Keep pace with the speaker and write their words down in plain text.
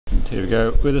Here we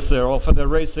go. With us there, off and they're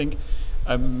racing.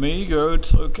 Amigo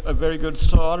took a very good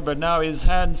start, but now is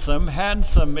Handsome.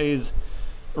 Handsome is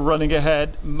running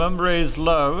ahead. Mumbre is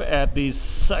low at the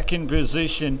second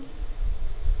position.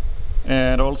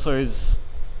 And also is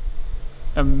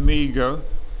Amigo.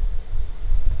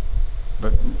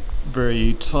 But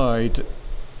very tight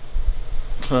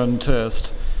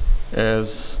contest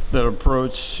as they're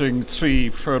approaching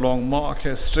 3 furlong mark.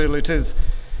 Still it is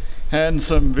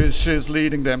Handsome which is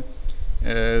leading them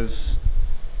as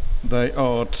they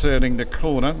are turning the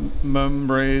corner.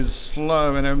 Mumbre is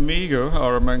slow and Amigo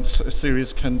are amongst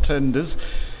serious contenders,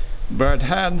 but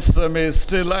Handsome is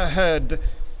still ahead.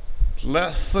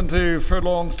 Less than 2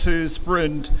 furlongs to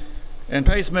sprint, and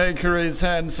pacemaker is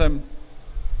Handsome.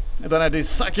 Then at the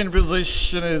second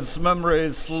position is Mumbre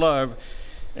is slow,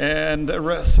 and the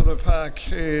rest of the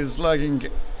pack is lagging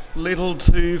little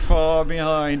too far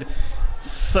behind.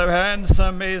 So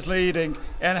Handsome is leading,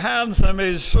 and Handsome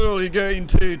is surely going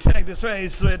to take this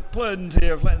race with plenty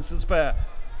of lengths to spare.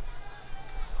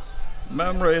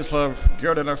 Mumbre is slow,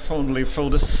 good enough only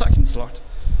for the second slot.